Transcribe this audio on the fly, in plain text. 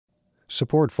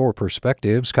Support for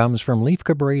Perspectives comes from Leif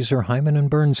Cabraser, Hyman and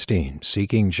Bernstein,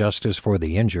 seeking justice for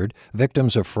the injured,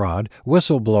 victims of fraud,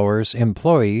 whistleblowers,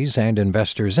 employees, and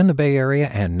investors in the Bay Area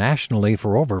and nationally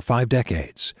for over 5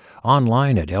 decades.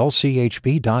 Online at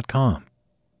lchb.com.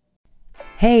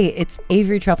 Hey, it's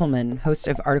Avery Trufelman, host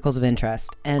of Articles of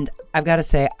Interest, and I've got to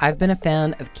say, I've been a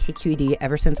fan of KQED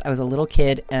ever since I was a little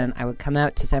kid, and I would come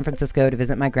out to San Francisco to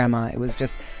visit my grandma. It was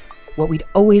just what we'd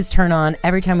always turn on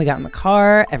every time we got in the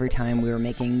car, every time we were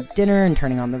making dinner and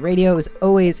turning on the radio. It was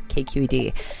always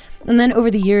KQED. And then over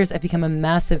the years, I've become a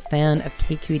massive fan of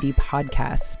KQED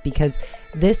podcasts because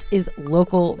this is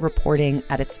local reporting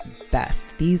at its best.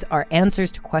 These are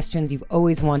answers to questions you've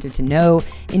always wanted to know,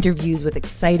 interviews with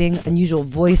exciting, unusual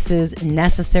voices,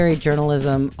 necessary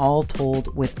journalism, all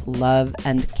told with love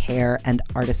and care and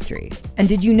artistry. And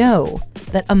did you know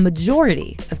that a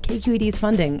majority of KQED's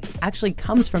funding actually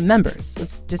comes from members?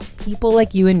 It's just people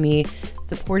like you and me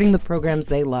supporting the programs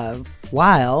they love,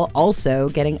 while also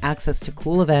getting access to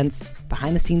cool events,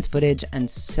 behind-the-scenes footage, and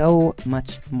so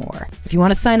much more. If you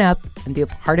want to sign up and be a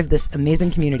part of this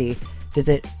amazing community,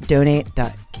 visit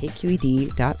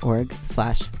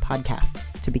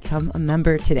donate.kqed.org/podcasts to become a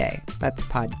member today. That's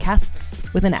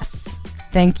podcasts with an S.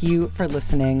 Thank you for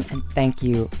listening, and thank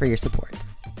you for your support.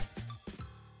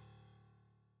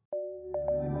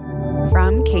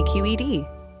 From KQED.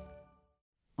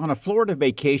 On a Florida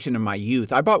vacation in my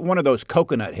youth, I bought one of those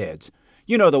coconut heads.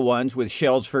 You know, the ones with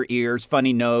shells for ears,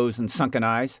 funny nose, and sunken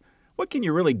eyes. What can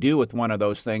you really do with one of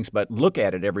those things but look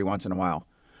at it every once in a while?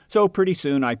 So pretty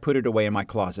soon I put it away in my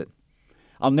closet.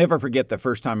 I'll never forget the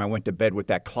first time I went to bed with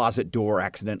that closet door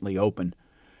accidentally open.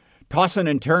 Tossing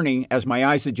and turning as my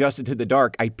eyes adjusted to the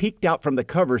dark, I peeked out from the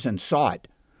covers and saw it.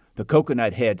 The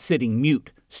coconut head sitting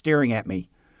mute, staring at me.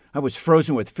 I was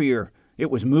frozen with fear. It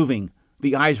was moving.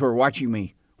 The eyes were watching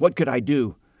me. What could I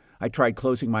do? I tried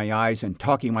closing my eyes and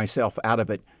talking myself out of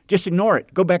it. Just ignore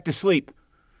it. Go back to sleep.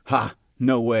 Ha!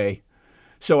 No way.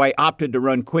 So I opted to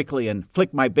run quickly and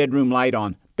flick my bedroom light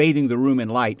on, bathing the room in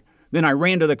light. Then I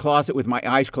ran to the closet with my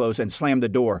eyes closed and slammed the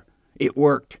door. It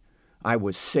worked. I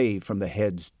was saved from the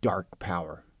head's dark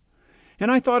power. And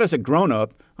I thought as a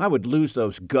grown-up, I would lose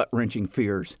those gut-wrenching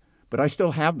fears. But I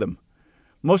still have them.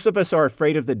 Most of us are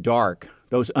afraid of the dark,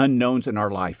 those unknowns in our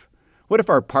life. What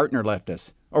if our partner left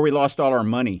us? Or we lost all our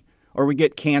money, or we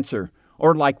get cancer,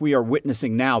 or like we are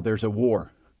witnessing now, there's a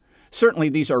war. Certainly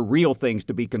these are real things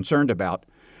to be concerned about,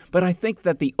 but I think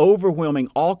that the overwhelming,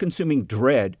 all-consuming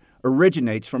dread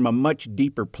originates from a much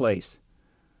deeper place,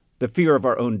 the fear of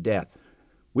our own death.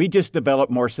 We just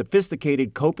developed more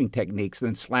sophisticated coping techniques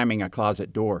than slamming a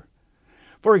closet door.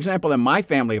 For example, in my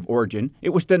family of origin, it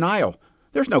was denial.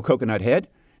 There's no coconut head.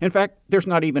 In fact, there's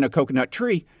not even a coconut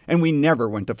tree, and we never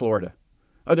went to Florida.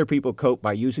 Other people cope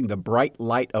by using the bright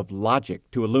light of logic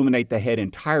to illuminate the head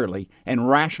entirely and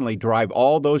rationally drive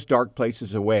all those dark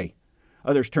places away.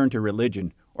 Others turn to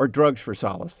religion or drugs for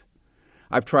solace.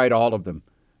 I've tried all of them.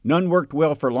 None worked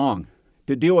well for long.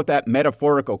 To deal with that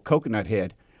metaphorical coconut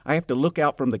head, I have to look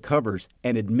out from the covers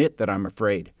and admit that I'm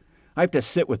afraid. I have to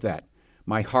sit with that,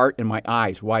 my heart and my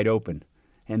eyes wide open.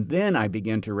 And then I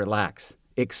begin to relax,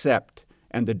 accept,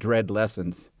 and the dread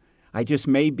lessens. I just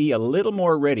may be a little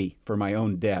more ready for my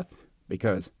own death,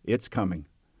 because it's coming.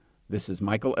 This is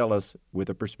Michael Ellis with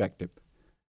a Perspective.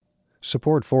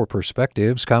 Support for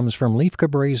Perspectives comes from Leif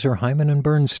Cabraser, Hyman and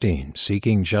Bernstein,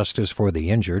 seeking justice for the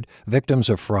injured, victims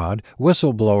of fraud,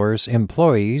 whistleblowers,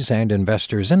 employees, and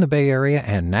investors in the Bay Area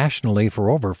and nationally for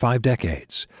over 5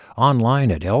 decades.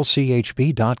 Online at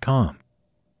lchb.com.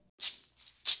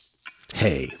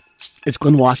 Hey, it's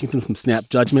Glenn Washington from Snap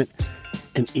Judgment.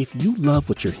 And if you love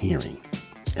what you're hearing,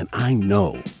 and I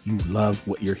know you love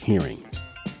what you're hearing,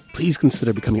 please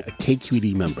consider becoming a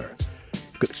KQED member.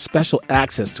 Get special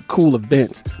access to cool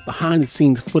events,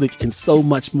 behind-the-scenes footage, and so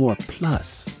much more.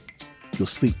 Plus, you'll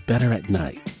sleep better at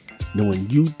night, knowing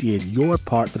you did your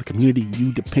part for the community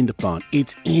you depend upon.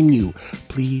 It's in you.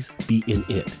 Please be in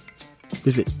it.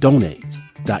 Visit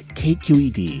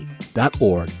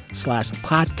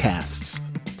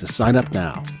donate.kqed.org/podcasts to sign up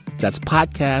now. That's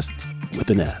podcast with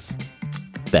an S.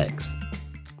 Thanks.